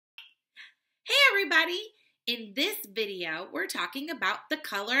Hey everybody! In this video, we're talking about the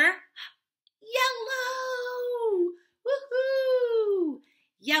color yellow! Woohoo!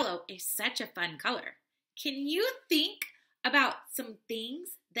 Yellow is such a fun color. Can you think about some things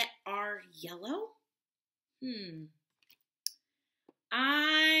that are yellow?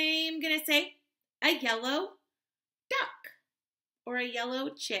 I'm gonna say a yellow duck or a yellow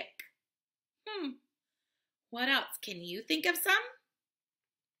chick. What else? Can you think of some?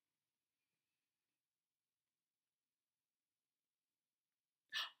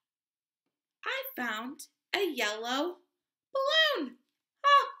 I found a yellow balloon.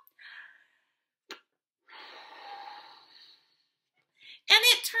 Oh. And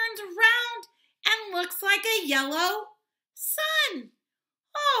it turns around and looks like a yellow sun.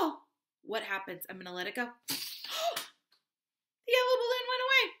 Oh, what happens? I'm going to let it go. The yellow balloon went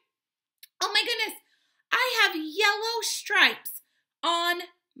away. Oh my goodness. I have yellow stripes on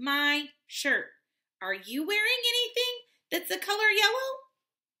my shirt. Are you wearing anything that's the color yellow?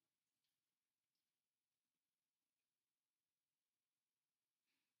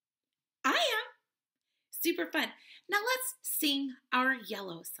 I am. Super fun. Now let's sing our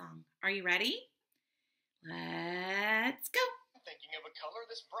yellow song. Are you ready? Let's go. I'm thinking of a color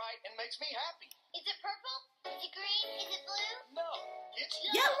that's bright and makes me happy. Is it purple? Is it green? Is it blue? No, it's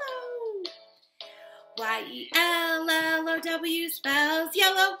Yellow. Y-E-L-L-O-W spells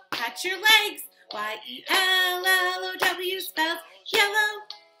yellow. Catch your legs. Y-E-L-L-O-W spells yellow.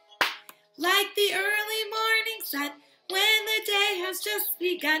 Like the early morning sun when the day has just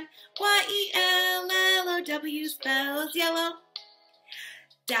begun. Y-E-L-L-O-W spells yellow.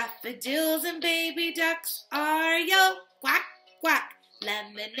 Daffodils and baby ducks are yellow. Quack, quack.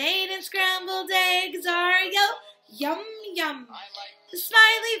 Lemonade and scrambled eggs are yellow. Yum, yum. The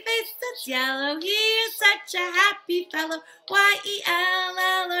smiley face that's yellow, he is such a happy fellow.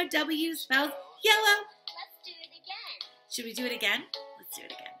 Y-E-L-L-O-W spells yellow. Let's do it again. Should we do it again? Let's do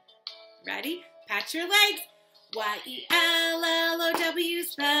it again. Ready? Pat your legs. Y-E-L-L-O-W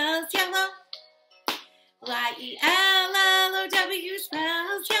spells yellow. Y-E-L-L-O-W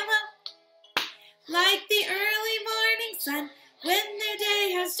spells yellow. Like the early morning sun when the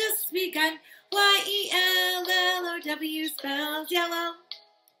day has just begun. Y-E-L-L-O-W spells yellow.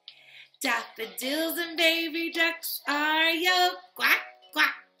 Daffodils and baby ducks are yellow. Quack,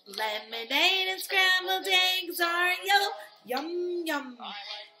 quack. Lemonade and scrambled eggs are yellow. Yum, yum.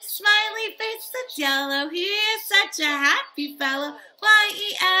 Smiley face that's yellow, he is such a happy fellow.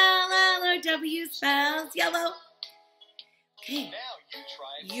 Y-E-L-L-O-W spells yellow. Okay, Now you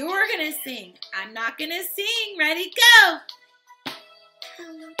try it. you're gonna sing. I'm not gonna sing. Ready, go!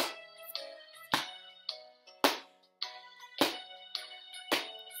 Hello.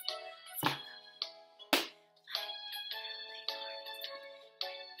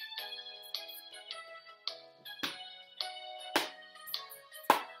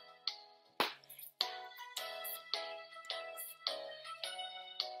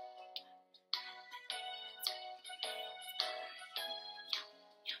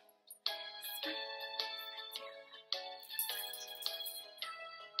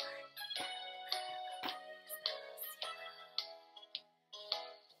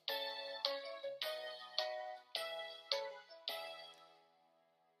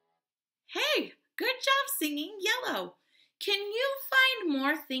 Hey, good job singing yellow. Can you find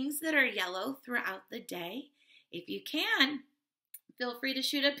more things that are yellow throughout the day? If you can, feel free to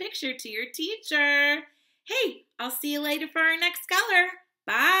shoot a picture to your teacher. Hey, I'll see you later for our next color.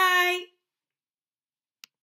 Bye.